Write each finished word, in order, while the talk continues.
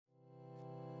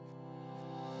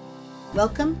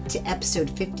Welcome to episode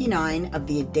 59 of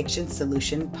the Addiction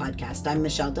Solution podcast. I'm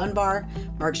Michelle Dunbar.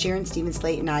 Mark Sheeran, Stephen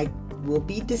Slate, and I will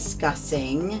be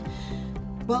discussing,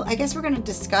 well, I guess we're going to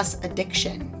discuss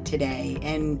addiction today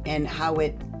and how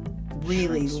it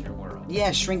really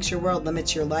shrinks your world,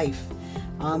 limits your life.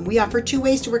 We offer 2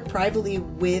 ways to work privately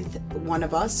with one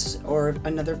of us or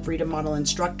another Freedom Model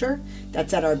instructor.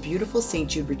 That's at our beautiful St.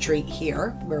 Jude retreat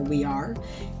here, where we are,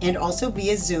 and also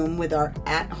via Zoom with our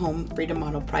at-home Freedom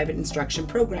Model private instruction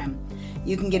program.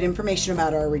 You can get information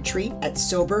about our retreat at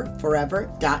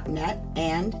soberforever.net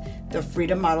and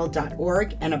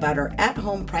thefreedommodel.org, and about our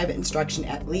at-home private instruction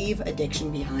at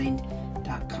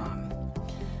leaveaddictionbehind.com.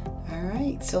 All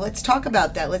right, so let's talk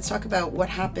about that. Let's talk about what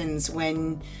happens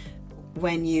when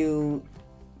you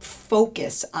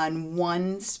focus on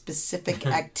one specific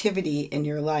activity in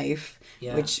your life,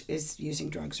 which is using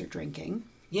drugs or drinking.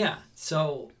 Yeah.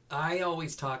 So I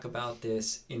always talk about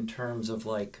this in terms of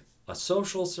like a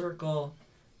social circle,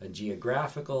 a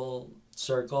geographical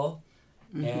circle,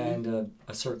 and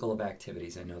a circle of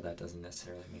activities. I know that doesn't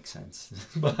necessarily make sense,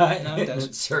 but no, it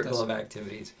does. Circle of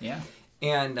activities. Yeah.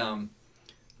 And,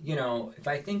 if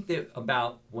I think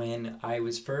about when I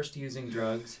was first using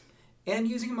drugs, and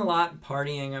using them a lot,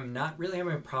 partying, I'm not really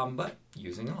having a problem, but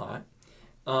using a lot.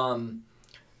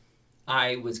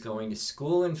 I was going to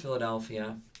school in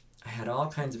Philadelphia. I had all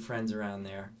kinds of friends around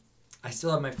there. I still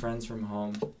have my friends from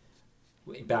home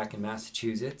back in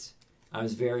Massachusetts. I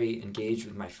was very engaged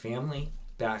with my family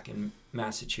back in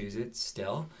Massachusetts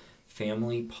still.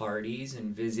 Family parties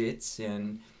and visits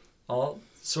and all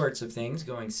sorts of things,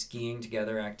 going skiing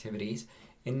together, activities.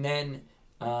 And then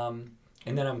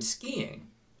I'm skiing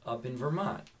up in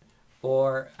Vermont,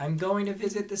 or I'm going to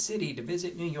visit the city, to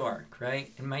visit New York,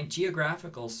 right? And my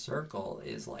geographical circle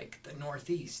is like the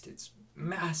Northeast. It's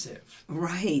massive.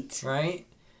 Right.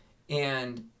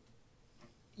 And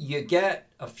you get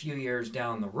a few years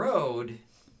down the road,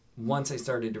 once I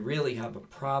started to really have a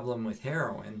problem with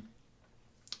heroin,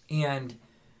 and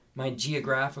my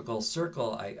geographical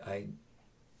circle,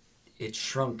 it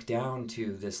shrunk down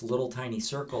to this little tiny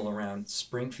circle around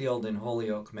Springfield and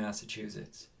Holyoke,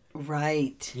 Massachusetts.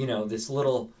 Right. This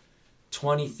little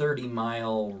 20, 30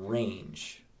 mile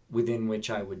range within which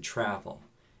I would travel.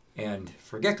 And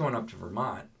forget going up to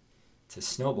Vermont to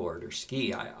snowboard or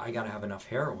ski. I got to have enough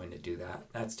heroin to do that.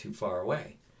 That's too far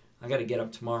away. I got to get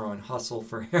up tomorrow and hustle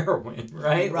for heroin,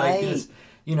 right? Right.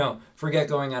 Forget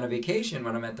going on a vacation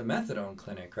when I'm at the methadone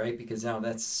clinic, right? Because now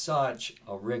that's such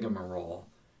a rigmarole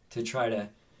to try to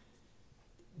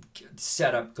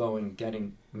set up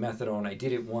getting methadone. I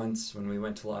did it once when we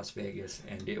went to Las Vegas,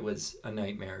 and it was a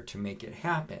nightmare to make it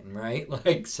happen, right?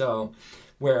 The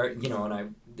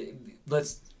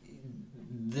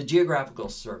geographical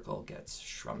circle gets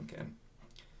shrunken.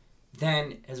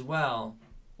 Then, as well,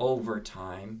 over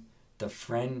time, the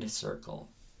friend circle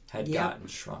had gotten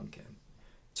shrunken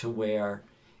to where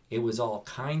it was all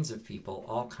kinds of people,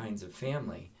 all kinds of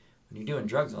family. When you're doing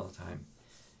drugs all the time,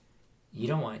 you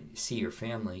don't want to see your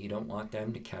family. You don't want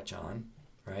them to catch on,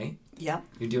 right? Yep.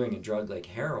 You're doing a drug like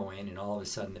heroin, and all of a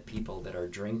sudden the people that are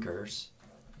drinkers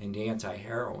and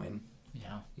anti-heroin,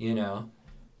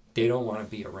 they don't want to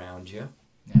be around you,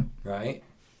 right?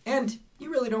 And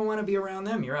you really don't want to be around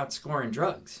them. You're out scoring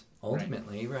drugs,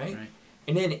 ultimately, right?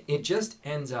 And then it just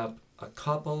ends up a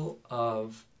couple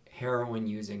of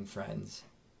heroin-using friends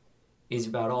is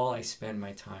about all I spend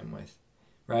my time with,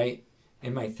 right?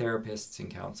 And my therapists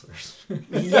and counselors.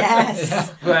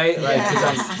 Yes. Right?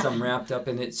 Because I'm wrapped up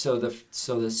in it. So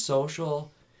the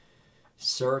social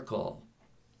circle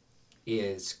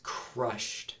is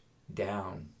crushed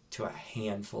down to a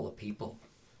handful of people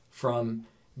from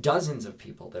dozens of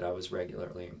people that I was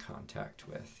regularly in contact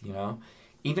with,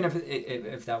 Even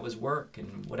if that was work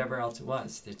and whatever else it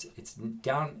was, it's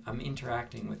down. I'm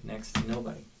interacting with next to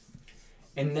nobody.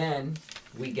 And then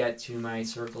we get to my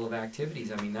circle of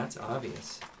activities. I mean, that's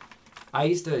obvious. We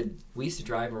used to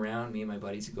drive around, me and my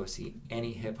buddies, to go see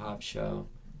any hip-hop show,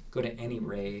 go to any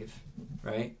rave,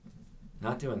 right?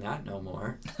 Not doing that no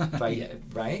more.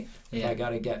 Right? If I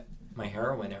got to get my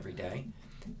heroin every day.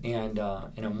 And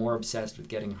I'm more obsessed with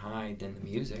getting high than the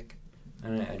music.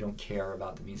 And I don't care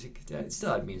about the music. I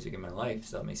still have music in my life,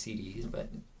 still have my CDs, but,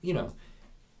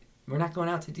 we're not going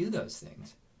out to do those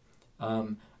things.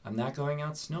 I'm not going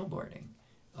out snowboarding.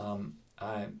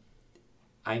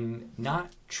 I'm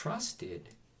not trusted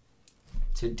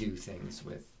to do things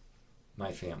with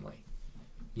my family.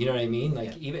 You know what I mean?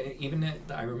 Even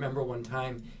I remember one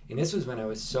time, and this was when I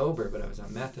was sober, but I was on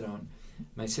methadone.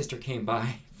 My sister came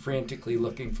by frantically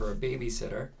looking for a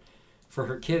babysitter for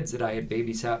her kids that I had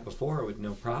babysat before with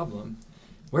no problem.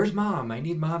 Where's mom? I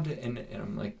need mom to... And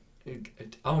I'm like,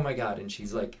 oh my God. And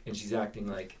she's acting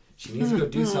like she needs to go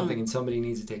do something and somebody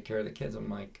needs to take care of the kids. I'm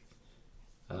like,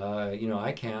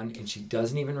 I can. And she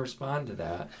doesn't even respond to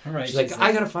that. Right. She's like,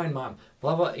 I got to find mom,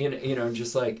 blah, blah.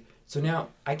 Just like, so now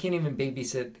I can't even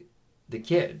babysit the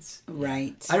kids.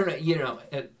 Right. I don't know,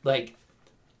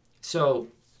 so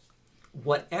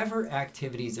whatever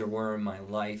activities there were in my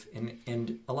life,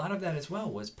 and a lot of that as well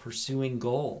was pursuing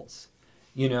goals.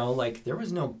 There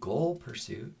was no goal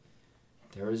pursuit.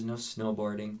 There was no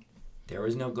snowboarding. There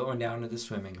was no going down to the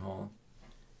swimming hole.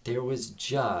 There was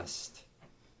just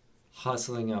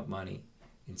hustling up money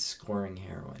and scoring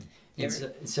heroin.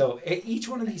 So each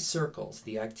one of these circles,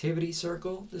 the activity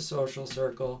circle, the social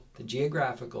circle, the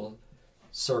geographical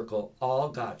circle, all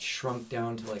got shrunk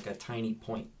down to like a tiny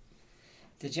point.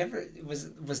 Did you ever,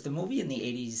 was the movie in the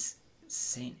 80s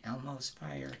St. Elmo's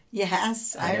Fire?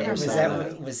 Yes, I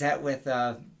remember. Was that with,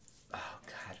 oh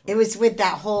God. It was with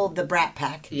the Brat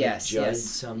Pack. Yes, Judd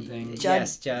something.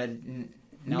 Judd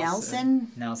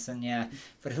Nelson? Nelson, yeah.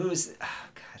 But who's, oh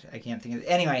God, I can't think of it.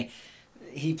 Anyway,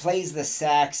 he plays the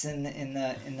sax in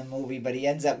the movie, but he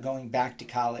ends up going back to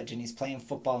college, and he's playing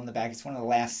football in the back. It's one of the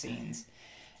last scenes.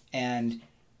 And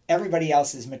everybody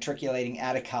else is matriculating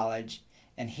out of college,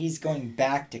 and he's going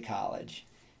back to college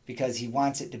because he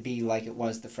wants it to be like it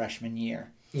was the freshman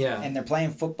year. Yeah. And they're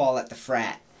playing football at the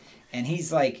frat. And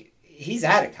he's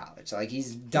out of college. Like,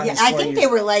 he's done his 4 I years. think they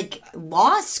were like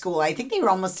law school. I think they were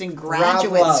almost in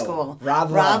graduate school.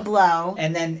 Rob Lowe.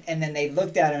 And then they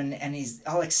looked at him, and he's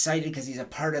all excited because he's a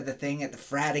part of the thing at the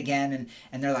frat again.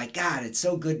 And they're like, God, it's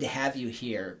so good to have you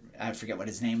here. I forget what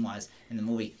his name was in the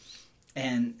movie.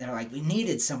 And they're like, we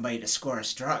needed somebody to score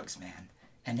us drugs, man.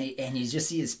 And you just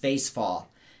see his face fall.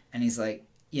 And he's like,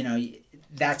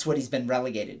 that's what he's been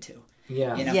relegated to.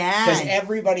 Yeah. Because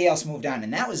everybody else moved on.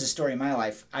 And that was the story of my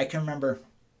life. I can remember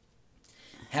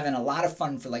having a lot of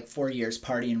fun for like 4 years,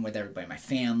 partying with everybody, my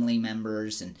family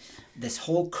members, and this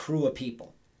whole crew of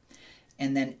people.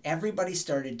 And then everybody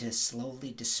started to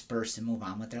slowly disperse and move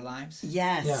on with their lives.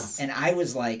 Yes. Yeah. And I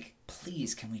was like,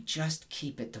 please, can we just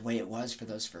keep it the way it was for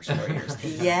those first 4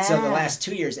 years? Yeah. So the last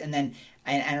 2 years. And then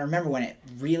I remember when it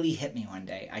really hit me one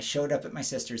day. I showed up at my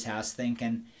sister's house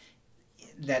thinking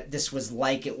that this was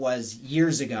like it was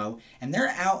years ago. And they're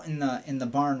out in the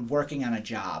barn working on a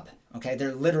job. Okay,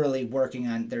 they're literally working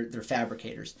on, they're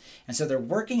fabricators. And so they're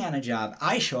working on a job.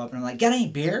 I show up and I'm like, got any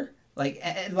beer? Like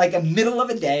a middle of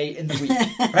a day in the week,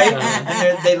 right?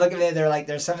 And they look at me, they're like,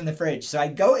 there's some in the fridge. So I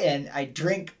go in, I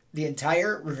drink the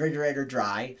entire refrigerator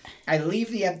dry. I leave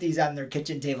the empties on their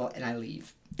kitchen table, and I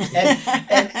leave.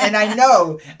 And I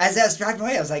know, as I was driving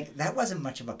away, I was like, that wasn't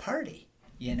much of a party,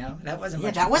 That wasn't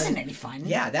much. Yeah, that wasn't any fun.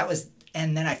 Yeah, that was,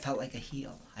 and then I felt like a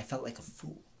heel. I felt like a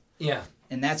fool. Yeah.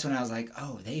 And that's when I was like,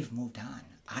 oh, they've moved on.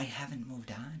 I haven't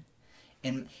moved on.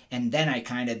 And then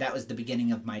that was the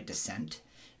beginning of my descent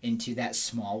into that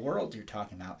small world you're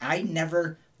talking about. I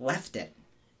never left it.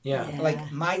 Yeah.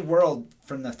 Like, my world,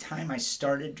 from the time I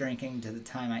started drinking to the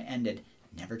time I ended,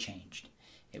 never changed.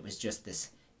 It was just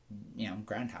this,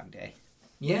 Groundhog Day.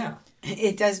 Yeah.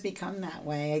 It does become that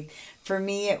way. For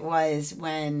me, it was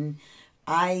when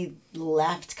I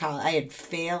left college. I had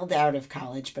failed out of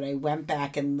college, but I went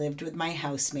back and lived with my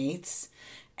housemates.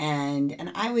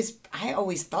 And I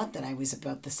always thought that I was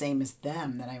about the same as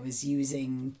them, that I was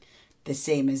using the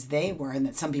same as they were, and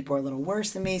that some people were a little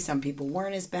worse than me, some people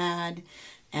weren't as bad.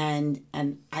 And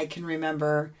I can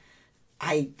remember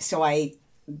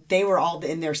they were all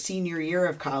in their senior year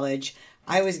of college.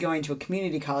 I was going to a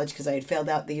community college because I had failed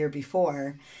out the year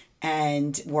before,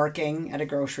 and working at a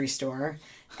grocery store.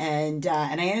 And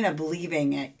I ended up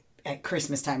leaving at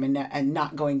Christmas time and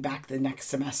not going back the next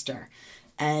semester.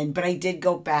 But I did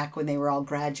go back when they were all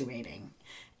graduating.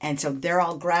 And so they're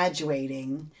all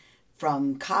graduating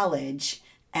from college,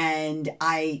 and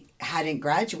I hadn't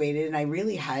graduated, and I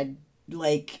really had,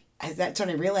 that's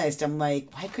when I realized, I'm like,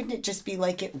 why couldn't it just be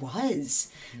like it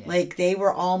was? Yeah. Like, they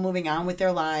were all moving on with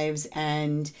their lives,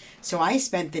 and so I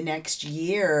spent the next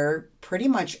year pretty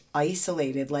much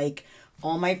isolated. Like,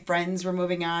 all my friends were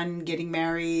moving on, getting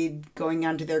married, going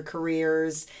on to their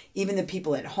careers. Even the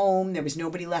people at home, there was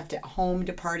nobody left at home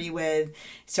to party with.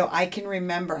 So I can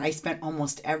remember I spent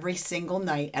almost every single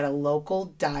night at a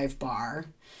local dive bar,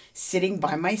 sitting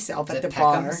by myself at the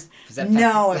bar.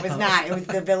 No, it was not. It was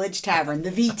the Village Tavern, the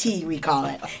VT we call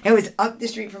it. It was up the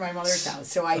street from my mother's house,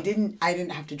 so I didn't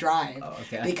have to drive. Oh,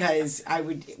 okay. Because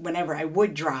whenever I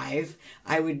would drive,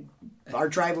 our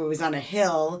driveway was on a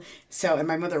hill, and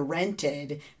my mother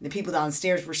rented. The people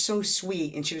downstairs were so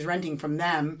sweet, and she was renting from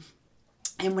them.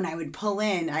 And when I would pull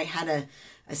in, I had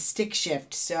a a stick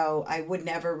shift, so I would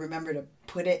never remember to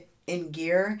put it in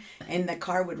gear, and the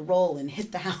car would roll and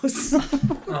hit the house.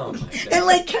 Oh my God. It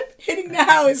like kept hitting the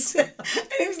house. And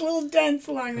it was little dents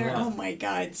along there. Yeah. Oh my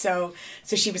God. So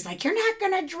she was like, "You're not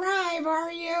gonna drive,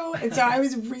 are you?" And so I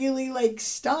was really like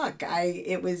stuck.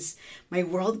 My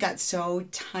world got so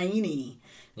tiny.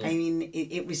 Yeah. I mean,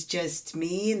 it was just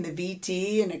me and the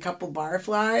VT and a couple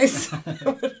barflies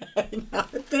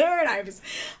out there, and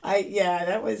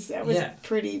that was Yeah.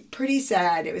 pretty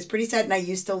sad. It was pretty sad, and I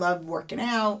used to love working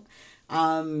out.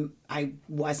 I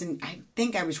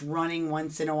think I was running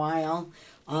once in a while.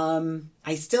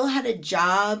 I still had a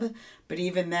job, but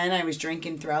even then I was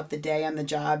drinking throughout the day on the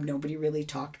job. Nobody really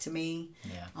talked to me.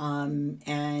 Yeah.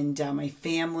 And my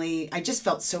family, I just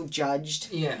felt so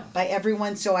judged Yeah. by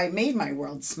everyone. So I made my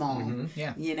world small,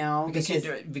 Yeah. you know,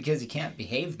 Because you can't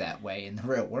behave that way in the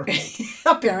real world.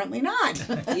 apparently not.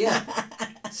 Yeah.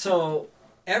 So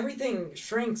everything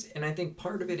shrinks, and I think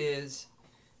part of it is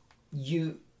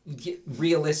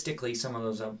realistically some of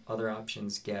those other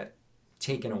options get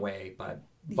taken away by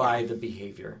the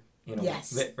behavior,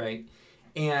 Yes. right?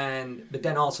 But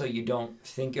then also you don't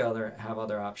think you have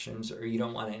other options, or you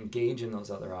don't want to engage in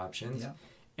those other options. Yeah.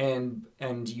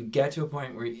 And you get to a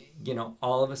point where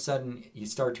all of a sudden you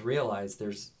start to realize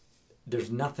there's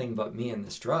nothing but me and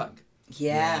this drug.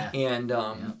 Yeah.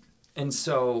 And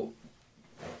so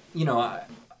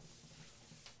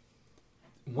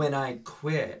when I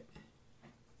quit,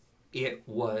 it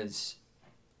was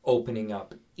opening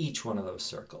up each one of those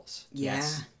circles. Yeah.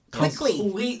 Yes. Quickly.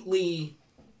 Completely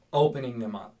opening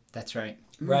them up. That's right.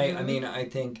 Right? I mean, I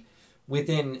think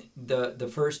within the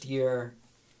first year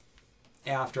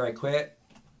after I quit,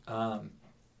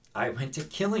 I went to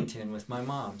Killington with my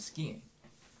mom skiing.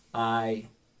 I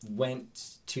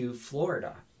went to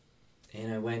Florida,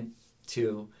 and I went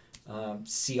to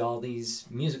see all these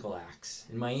musical acts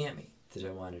in Miami that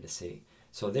I wanted to see.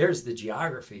 So there's the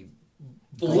geography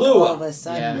blew all up. of a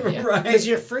sudden. Yeah. Right. Because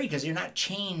you're free, because you're not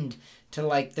chained to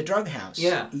like the drug house.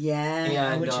 Yeah. Yeah.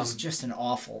 And, Which is just an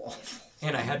awful.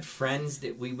 And I had friends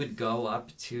that we would go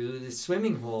up to the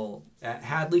swimming hole at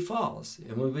Hadley Falls,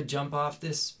 and we would jump off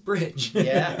this bridge.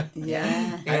 Yeah.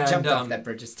 Yeah. I jumped And, off that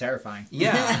bridge. It's terrifying.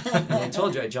 Yeah, and I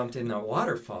told you I jumped in the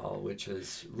waterfall, which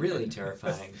was really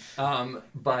terrifying.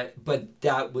 But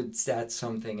that's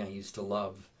something I used to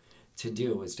love to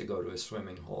do, was to go to a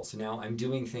swimming hole. So now I'm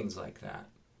doing things like that,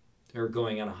 or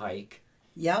going on a hike,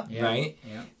 Yep. Yeah. right?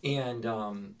 Yeah. And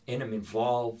I'm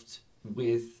involved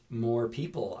with more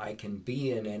people. I can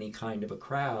be in any kind of a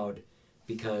crowd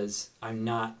because I'm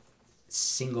not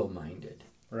single-minded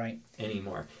Right.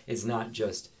 anymore. It's not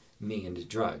just me and a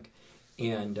drug.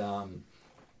 And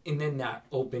then that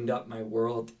opened up my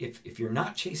world. If you're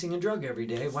not chasing a drug every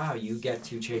day, wow, you get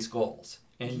to chase goals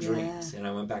and dreams. And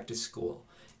I went back to school,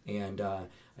 and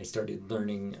I started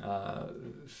learning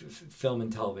film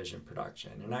and television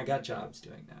production, and I got jobs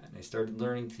doing that. And I started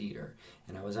learning theater,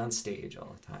 and I was on stage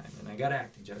all the time, and I got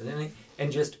acting jobs,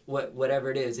 and just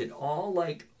whatever it is, it all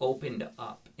like opened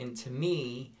up. And to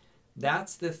me,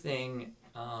 that's the thing.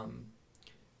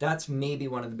 That's maybe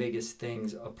one of the biggest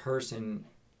things a person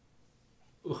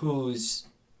who's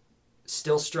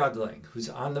still struggling, who's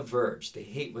on the verge, they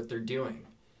hate what they're doing,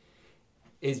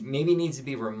 is maybe needs to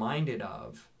be reminded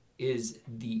of, is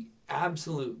the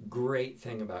absolute great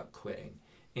thing about quitting.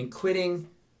 And quitting,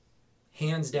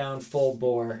 hands down, full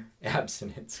bore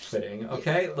abstinence quitting,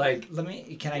 okay? Like,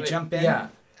 Can I jump in? Yeah.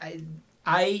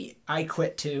 I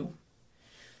quit too,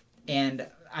 and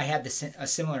I had a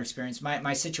similar experience.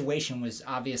 My situation was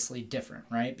obviously different,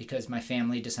 right? Because my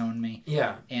family disowned me.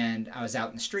 Yeah. And I was out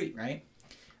in the street, right?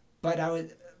 But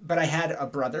I had a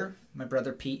brother, my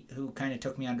brother Pete, who kind of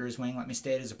took me under his wing, let me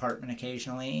stay at his apartment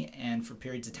occasionally and for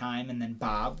periods of time. And then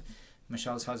Bob,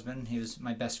 Michelle's husband, he was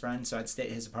my best friend, so I'd stay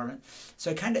at his apartment.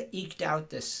 So I kind of eked out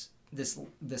this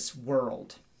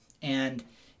world, and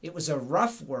it was a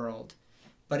rough world,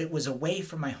 but it was away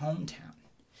from my hometown.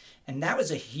 And that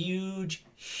was a huge,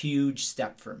 huge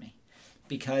step for me,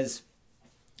 because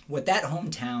what that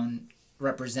hometown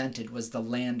represented was the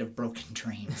land of broken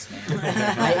dreams, man.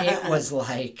 It was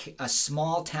like a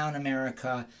small town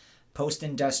America,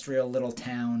 post-industrial little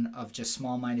town of just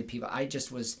small-minded people. I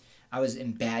was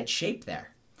in bad shape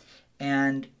there.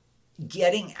 And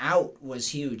getting out was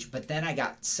huge, but then I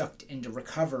got sucked into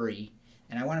recovery.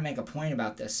 And I want to make a point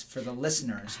about this for the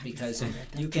listeners, because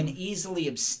you can easily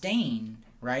abstain,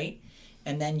 right?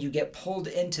 And then you get pulled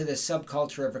into the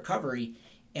subculture of recovery,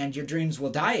 and your dreams will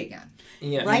die again.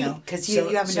 Yeah. Right, You know? because So-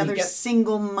 you have so you another get-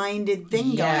 single-minded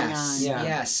thing going on. Yes, Yeah.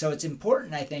 yes. So it's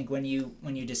important, I think, when you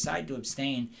decide to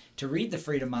abstain, to read the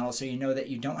freedom model, so you know that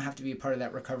you don't have to be a part of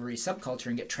that recovery subculture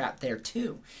and get trapped there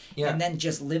too. Yeah. And then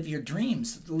just live your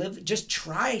dreams. Just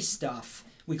try stuff.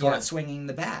 We call Yeah. it swinging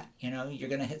the bat. You're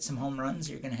going to hit some home runs,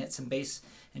 you're going to hit some base,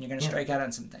 and you're going to Yeah. strike out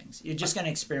on some things. You're just going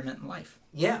to experiment in life.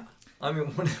 Yeah. I mean,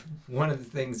 one of the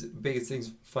things, biggest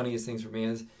things, funniest things for me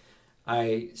is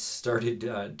I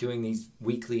started doing these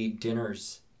weekly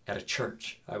dinners at a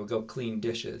church. I would go clean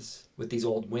dishes with these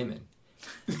old women.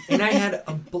 And I had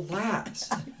a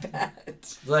blast.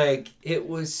 Like, it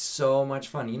was so much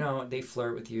fun. They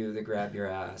flirt with you, they grab your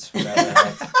ass,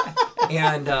 whatever.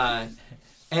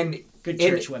 and Good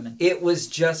church women. it was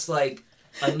just like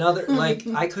another, like,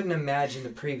 I couldn't imagine the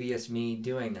previous me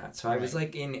doing that. So I was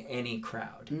like in any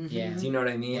crowd. Yeah. Do you know what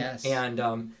I mean? Yes. And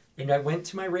I went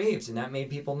to my raves, and that made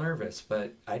people nervous,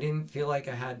 but I didn't feel like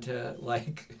I had to,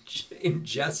 like,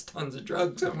 ingest tons of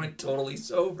drugs. I went totally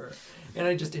sober, and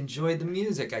I just enjoyed the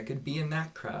music. I could be in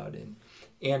that crowd,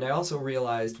 and I also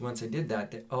realized once I did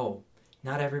that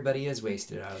not everybody is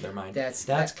wasted out of their mind.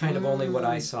 That's kind of only what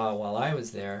I saw while I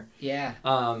was there. Yeah.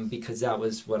 Because that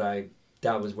was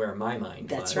where my mind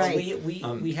That's was. right.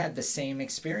 We had the same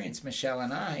experience, Michelle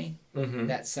and I. Mm-hmm.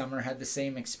 That summer had the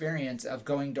same experience of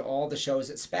going to all the shows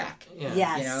at SPAC. Yeah.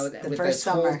 Yes, the with first this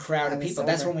summer whole crowd I of was people.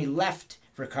 That's sober. when we left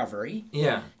recovery.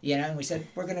 Yeah. And we said,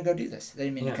 we're going to go do this. They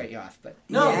didn't mean Yeah. to cut you off, but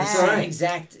No, Yeah. it's all same right.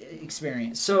 exact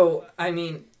experience. So, I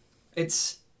mean,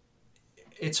 it's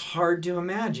hard to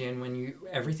imagine when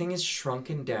everything is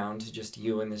shrunken down to just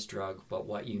you and this drug, but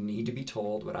what you need to be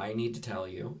told, what I need to tell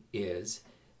you is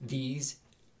these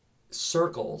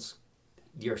circles,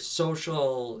 your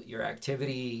social, your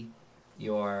activity,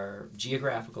 your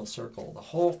geographical circle, the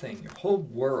whole thing, your whole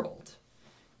world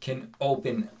can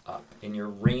open up, and your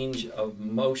range of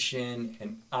motion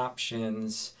and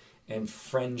options and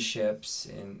friendships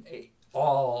and it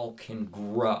all can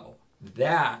grow.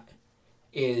 That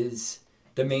is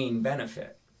the main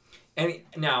benefit. And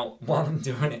now, while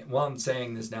I'm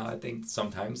saying this now, I think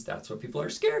sometimes that's what people are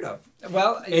scared of.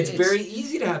 Well, It's very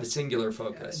easy to have a singular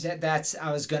focus.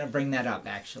 I was going to bring that up,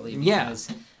 actually. Yeah. Because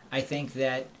I think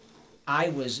that I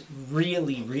was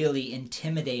really, really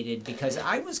intimidated because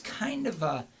I was kind of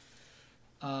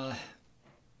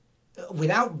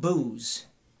without booze,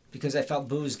 because I felt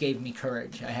booze gave me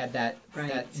courage. I had that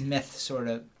myth sort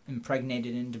of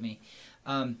impregnated into me.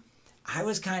 I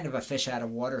was kind of a fish out of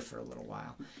water for a little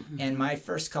while. And my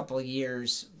first couple of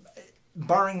years,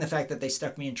 barring the fact that they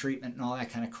stuck me in treatment and all that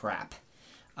kind of crap,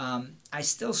 I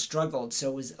still struggled.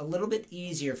 So it was a little bit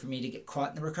easier for me to get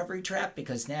caught in the recovery trap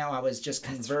because now I was just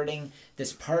converting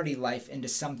this party life into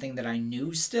something that I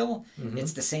knew still. Mm-hmm.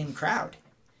 It's the same crowd.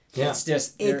 Yeah. It's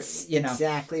just, It's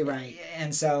exactly right.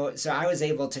 And so I was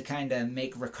able to kind of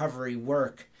make recovery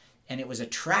work, and it was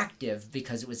attractive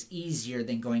because it was easier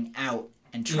than going out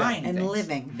and trying and things.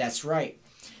 living. That's right.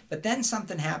 But then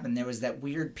something happened. There was that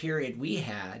weird period we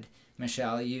had,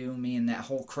 Michelle, you, me, and that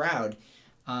whole crowd,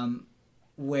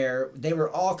 where they were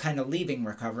all kind of leaving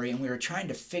recovery, and we were trying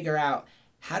to figure out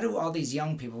how do all these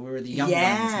young people, we were the young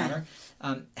ones, remember?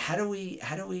 How do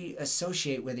we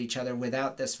associate with each other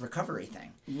without this recovery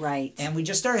thing? Right. And we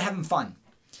just started having fun.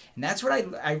 And that's what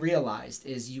I realized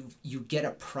is you get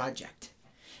a project.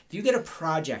 If you get a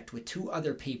project with two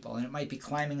other people, and it might be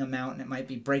climbing a mountain, it might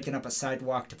be breaking up a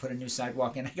sidewalk to put a new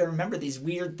sidewalk in. I can remember these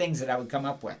weird things that I would come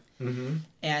up with. Mm-hmm.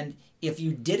 And if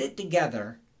you did it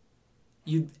together,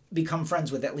 you'd become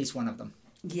friends with at least one of them.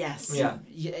 Yes. Yeah.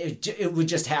 It would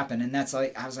just happen. And that's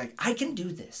like, I was like, I can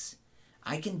do this.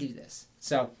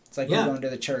 So it's like we're going to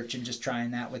the church and just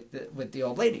trying that with the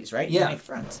old ladies, right? Yeah. You make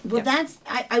friends. Well, that's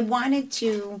what I wanted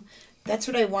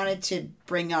to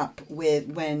bring up with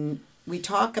when we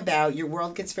talk about your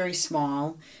world gets very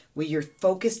small, where you're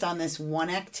focused on this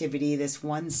one activity, this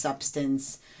one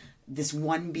substance, this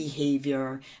one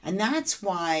behavior. And that's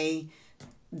why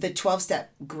the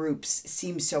 12-step groups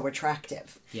seem so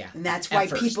attractive. Yeah. And that's why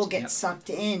At first, people get sucked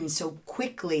in so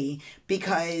quickly,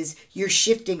 because you're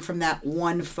shifting from that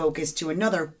one focus to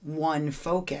another one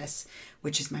focus,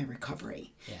 which is my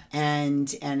recovery. Yeah.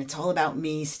 And it's all about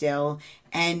me still.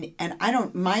 And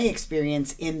my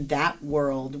experience in that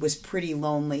world was pretty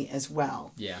lonely as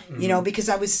well. Yeah. You know, because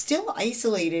I was still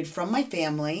isolated from my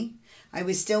family. I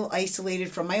was still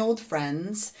isolated from my old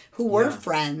friends who were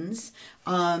friends.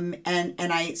 And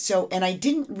I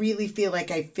didn't really feel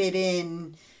like I fit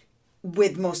in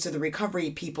with most of the recovery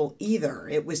people either.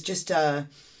 It was just I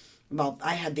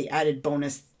had the added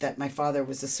bonus that my father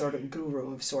was a sort of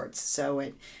guru of sorts. So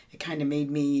it kind of made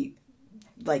me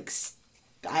like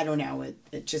I don't know.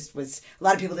 It just was, a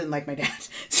lot of people didn't like my dad.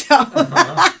 So,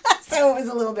 so it was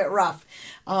a little bit rough.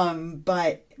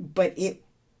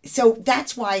 So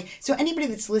that's why, so anybody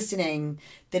that's listening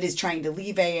that is trying to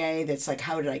leave AA, that's like,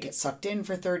 how did I get sucked in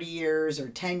for 30 years or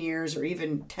 10 years or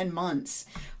even 10 months?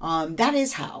 That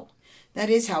is how.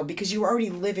 That is how, because you're already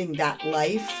living that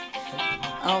life.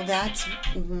 Oh, that's...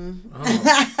 Mm-hmm. Oh,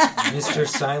 Mr.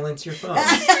 Silence your phone.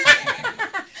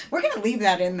 We're going to leave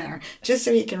that in there, just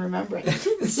so he can remember it.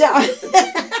 So...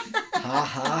 Ha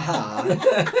ha ha.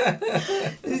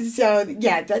 So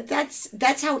yeah,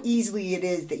 that's how easily it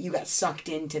is that you got sucked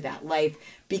into that life,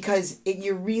 because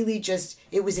you're really just,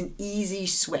 it was an easy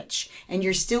switch, and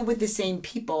you're still with the same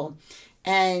people,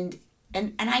 and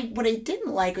what I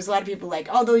didn't like was a lot of people like,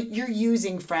 although you're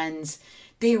using friends,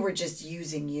 they were just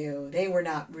using you. They were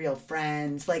not real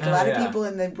friends. Like a lot of people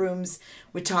in the rooms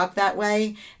would talk that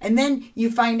way, and then you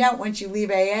find out once you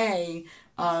leave AA.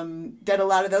 That a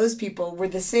lot of those people were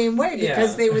the same way,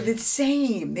 because they were the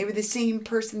same. They were the same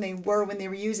person they were when they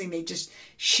were using. They just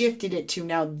shifted it to,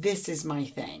 now this is my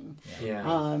thing.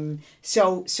 Yeah.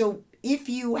 So if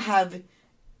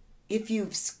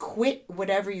you've quit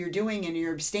whatever you're doing and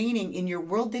you're abstaining and your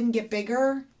world didn't get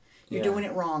bigger, you're doing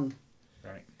it wrong.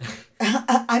 Right.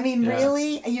 I mean,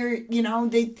 really,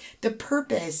 the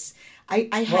purpose.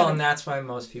 And that's why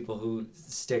most people who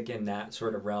stick in that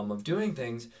sort of realm of doing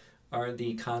things are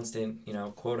the constant,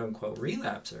 quote unquote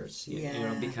relapsers. You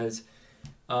know, because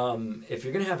if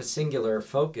you're going to have a singular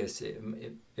focus,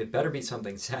 it better be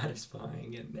something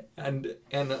satisfying. And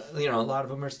a lot of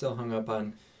them are still hung up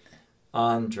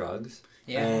on drugs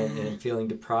and feeling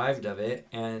deprived of it.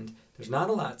 And there's not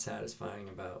a lot satisfying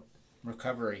about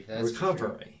recovery.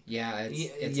 Recovery. Yeah,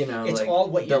 it's like all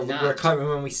what you're not. Recovery,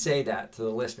 when we say that to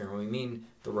the listener, we mean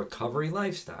the recovery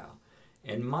lifestyle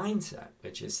and mindset,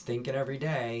 which is thinking every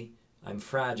day, I'm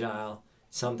fragile,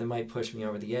 something might push me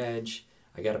over the edge,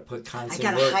 I got to put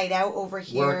constant hide out over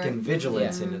here. Work and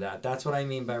vigilance into that. That's what I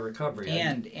mean by recovery.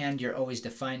 And you're always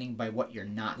defining by what you're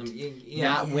not.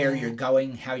 Not where you're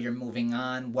going, how you're moving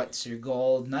on, what's your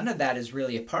goal. None of that is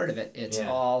really a part of it. It's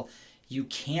all, you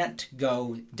can't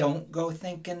don't go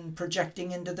thinking,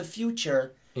 projecting into the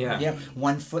future. Yeah. Yep.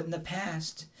 1 foot in the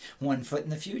past, 1 foot in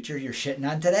the future. You're shitting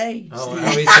on today. Oh,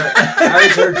 I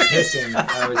always heard pissing.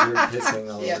 All over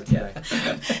today.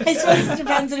 I suppose it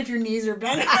depends on if your knees are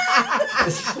bent.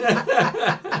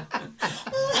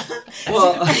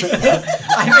 Well,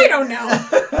 I don't know.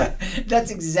 That's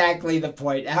exactly the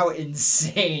point. How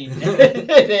insane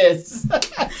it is. So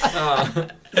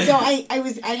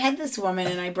I had this woman,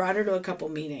 and I brought her to a couple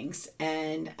meetings,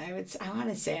 and I want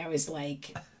to say I was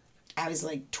like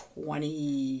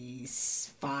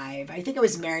 25. I think I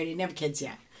was married. I didn't have kids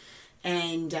yet.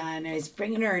 And I was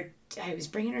bringing her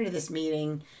to this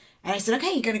meeting. And I said,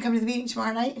 okay, you going to come to the meeting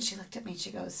tomorrow night? And she looked at me and she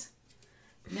goes,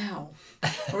 no.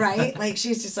 Right? Like,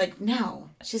 she's just like, no.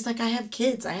 She's like, I have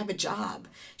kids. I have a job.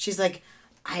 She's like,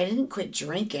 I didn't quit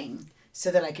drinking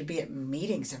so that I could be at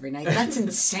meetings every night. That's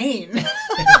insane.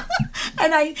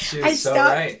 And I stopped. So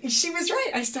right. She was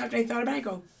right. I stopped and I thought about it. I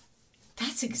go,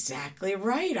 that's exactly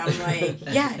right. I'm like,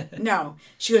 yeah, no.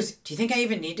 She goes, do you think I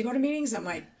even need to go to meetings? I'm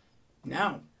like,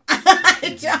 no.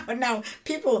 I don't know.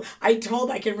 I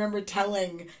can remember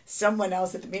telling someone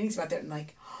else at the meetings about that, and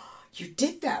like, oh, you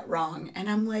did that wrong. And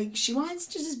I'm like, she wants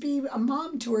to just be a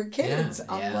mom to her kids.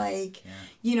 I'm like,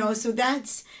 so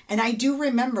that's, and I do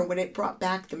remember when it brought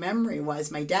back the memory was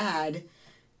my dad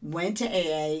went to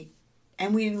AA,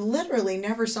 and we literally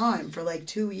never saw him for like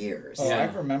 2 years. Oh, I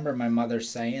remember my mother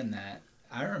saying that.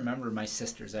 I remember my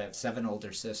sisters. I have 7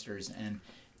 older sisters, and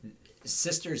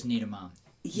sisters need a mom.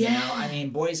 Yeah. I mean,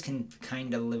 boys can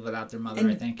kind of live without their mother,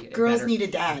 and I think. Girls need a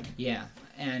dad. Yeah.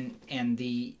 And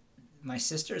my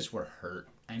sisters were hurt.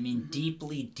 I mean,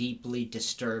 deeply, deeply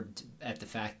disturbed at the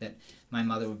fact that my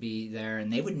mother would be there,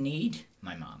 and they would need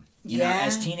my mom. You know,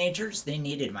 as teenagers, they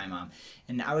needed my mom.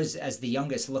 And I was, as the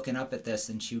youngest, looking up at this,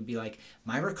 and she would be like,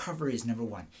 my recovery is number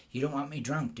one. You don't want me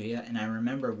drunk, do you? And I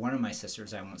remember one of my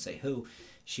sisters, I won't say who,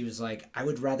 she was like, I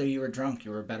would rather you were drunk. You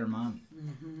were a better mom.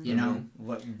 Mm-hmm. You know?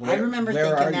 I remember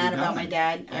thinking that about my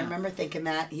dad. Yeah. I remember thinking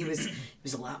that. He was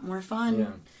a lot more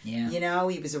fun. Yeah. You know,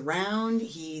 he was around.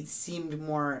 He seemed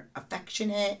more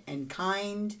affectionate and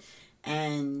kind.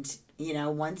 And... you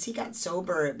know, once he got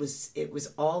sober, it was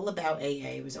all about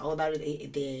AA. It was all about the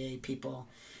AA people,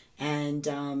 and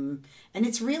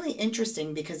it's really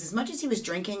interesting because as much as he was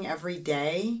drinking every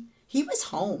day, he was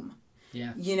home.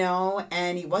 Yeah. You know,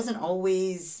 and he wasn't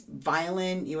always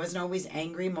violent. He wasn't always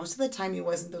angry. Most of the time, he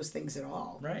wasn't those things at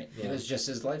all. Right. Yeah. It was just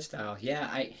his lifestyle.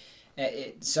 Yeah.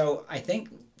 So I think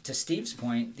to Steve's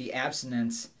point, the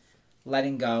abstinence,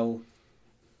 letting go,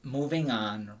 moving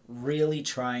on, really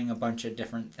trying a bunch of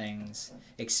different things,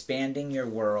 expanding your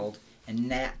world, and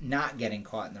not getting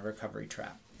caught in the recovery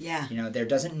trap. Yeah. You know, there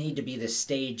doesn't need to be this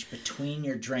stage between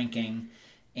your drinking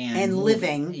and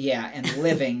living. Yeah, and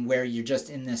living where you're just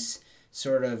in this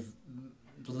sort of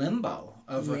limbo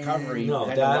of recovery. No,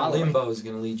 kind of that wallowing. limbo is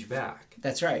going to lead you back.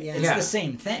 That's right. Yeah. It's Yeah. the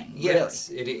same thing. Yes,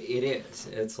 it is.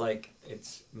 It's like,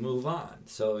 it's move on.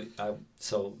 So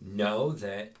so know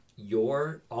that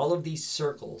all of these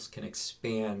circles can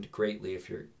expand greatly if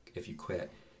you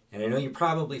quit. And I know you're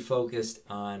probably focused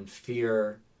on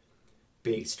fear-based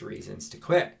reasons to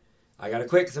quit. I gotta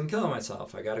quit because I'm killing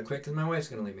myself. I gotta quit because my wife's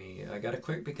gonna leave me. I gotta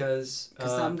quit because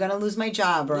I'm gonna lose my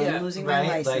job or I'm losing my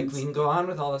license. Like, we can go on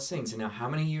with all those things. And now, how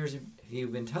many years have you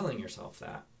been telling yourself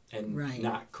that and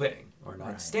not quitting or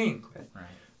not staying quit?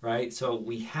 Right. So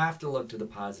we have to look to the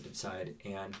positive side.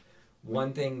 And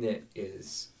one thing that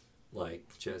is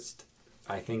like just,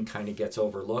 I think, kind of gets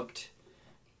overlooked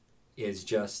is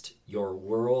just your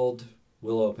world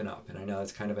will open up. And I know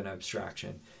it's kind of an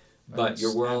abstraction, but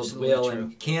your world will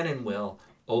and can and will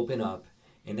open up.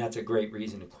 And that's a great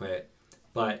reason to quit.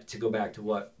 But to go back to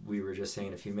what we were just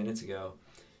saying a few minutes ago,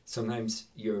 sometimes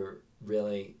you're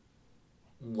really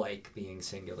like being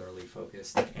singularly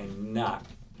focused and not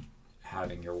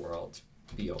having your world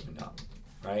be opened up,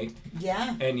 right?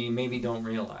 Yeah. And you maybe don't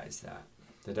realize that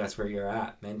that's where you're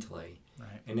at mentally.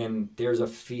 Right. And then there's a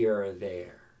fear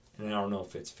there. And I don't know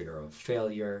if it's fear of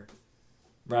failure,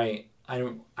 right? I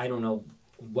don't know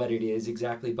what it is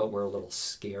exactly, but we're a little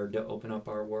scared to open up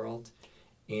our world.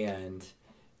 And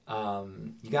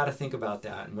you got to think about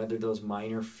that, and whether those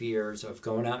minor fears of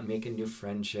going out and making new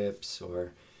friendships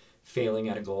or failing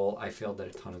at a goal. I failed at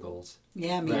a ton of goals.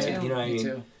 Yeah, me right? too. You know what I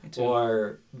mean? Me too.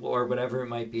 Or whatever it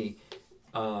might be.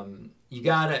 You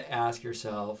got to ask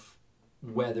yourself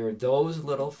whether those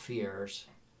little fears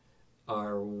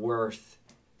are worth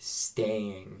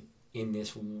staying in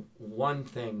this one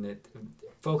thing, that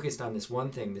focused on this one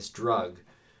thing, this drug,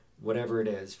 whatever it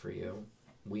is for you,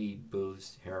 weed,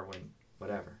 booze, heroin,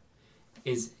 whatever.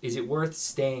 Is it worth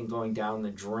staying, going down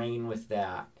the drain with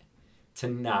that, to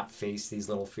not face these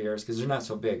little fears? Because they're not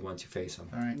so big once you face them.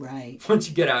 All right. Right. Once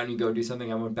you get out and you go do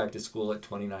something. I went back to school at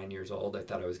 29 years old. I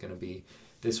thought I was going to be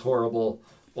this horrible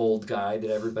old guy that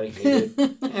everybody hated.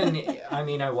 And I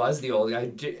mean, I was the old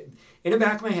guy. In the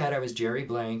back of my head, I was Jerry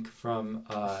Blank from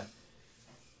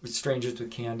Strangers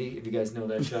with Candy, if you guys know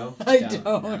that show. I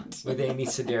don't. With Amy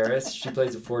Sedaris. She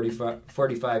plays a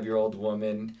 45-year-old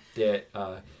woman that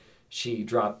she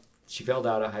failed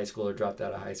out of high school or dropped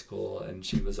out of high school, and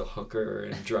she was a hooker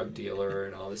and drug dealer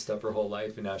and all this stuff her whole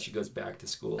life, and now she goes back to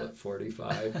school at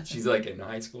 45. She's like in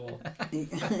high school.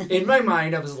 In my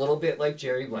mind, I was a little bit like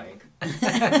Jerry Blank.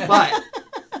 But,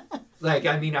 like,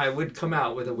 I mean, I would come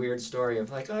out with a weird story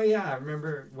of like, oh yeah, I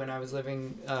remember when I was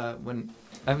living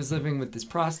with this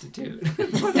prostitute.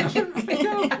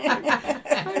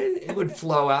 It would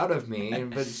flow out of me,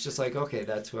 but it's just like, okay,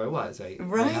 that's who I was. I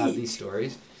have these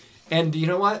stories. And you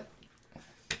know what?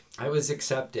 I was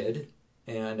accepted,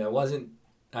 and I wasn't,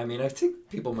 I mean, I think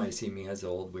people might see me as the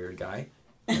old weird guy.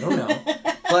 I don't know.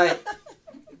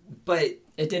 But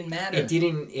it didn't matter. It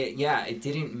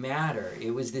didn't matter.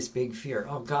 It was this big fear.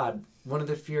 Oh God, one of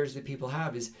the fears that people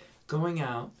have is going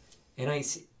out, and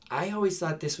I always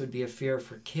thought this would be a fear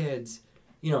for kids.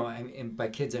 You know, and by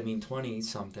kids I mean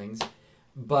 20-somethings.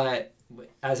 But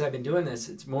as I've been doing this,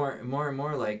 it's more and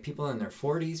more like people in their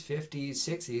 40s, 50s,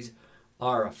 60s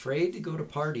are afraid to go to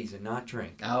parties and not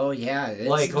drink. Oh, yeah. I'm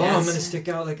going to stick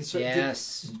out like a certain...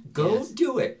 Yes. Go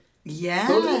do it. Yeah.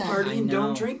 Go to the party and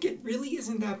don't drink. It really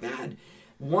isn't that bad.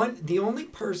 The only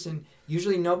person,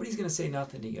 usually nobody's going to say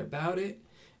nothing to you about it,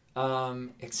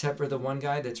 except for the one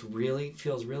guy that's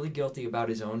feels really guilty about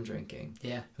his own drinking.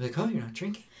 Yeah. Like, oh, you're not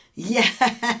drinking? Yes.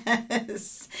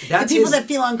 The people that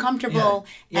feel uncomfortable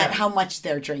at how much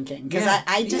they're drinking. Because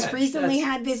I just recently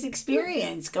had this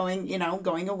experience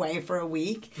going away for a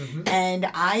week. Mm-hmm. And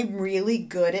I'm really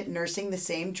good at nursing the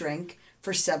same drink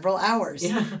for several hours.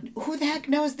 Yeah. Who the heck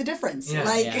knows the difference? Yeah.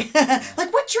 Like,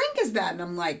 like, what drink is that? And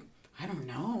I'm like, I don't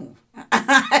know.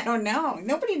 I don't know.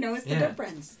 Nobody knows the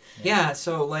difference. Yeah,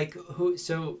 so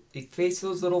face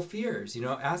those little fears,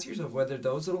 ask yourself whether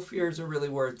those little fears are really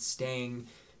worth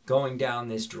going down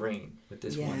this drain with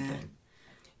this one thing.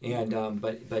 And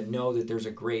but know that there's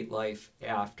a great life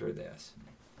after this.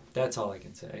 That's all I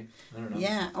can say. I don't know.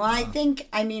 Yeah. Well,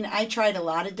 I tried a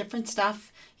lot of different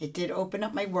stuff. It did open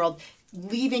up my world.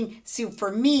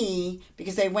 For me,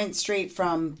 because I went straight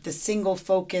from the single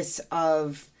focus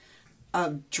of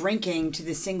drinking to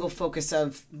the single focus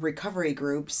of recovery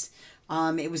groups,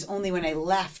 it was only when I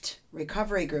left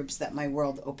recovery groups that my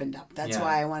world opened up. That's Yeah.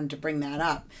 why I wanted to bring that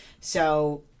up.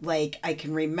 So, like, I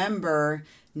can remember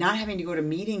not having to go to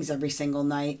meetings every single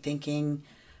night thinking,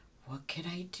 what can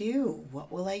I do?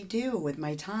 What will I do with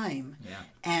my time? Yeah.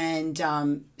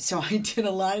 And so I did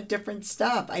a lot of different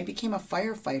stuff. I became a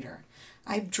firefighter.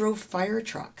 I drove fire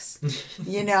trucks.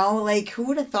 You know, like, who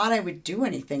would have thought I would do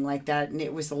anything like that? And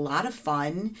it was a lot of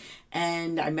fun.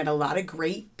 And I met a lot of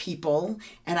great people.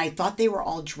 And I thought they were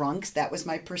all drunks. That was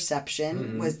my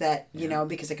perception, was that, you know,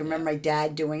 because I can remember my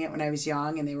dad doing it when I was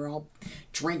young and they were all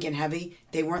drinking heavy.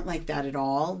 They weren't like that at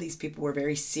all. These people were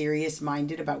very serious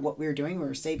minded about what we were doing. We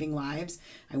were saving lives.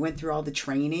 I went through all the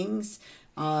trainings.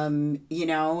 You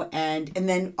know, and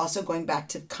then also going back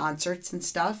to concerts and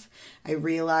stuff, I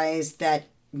realized that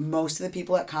most of the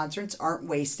people at concerts aren't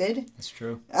wasted. That's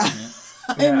true.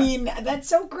 I mean, that's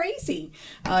so crazy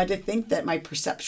to think that my perception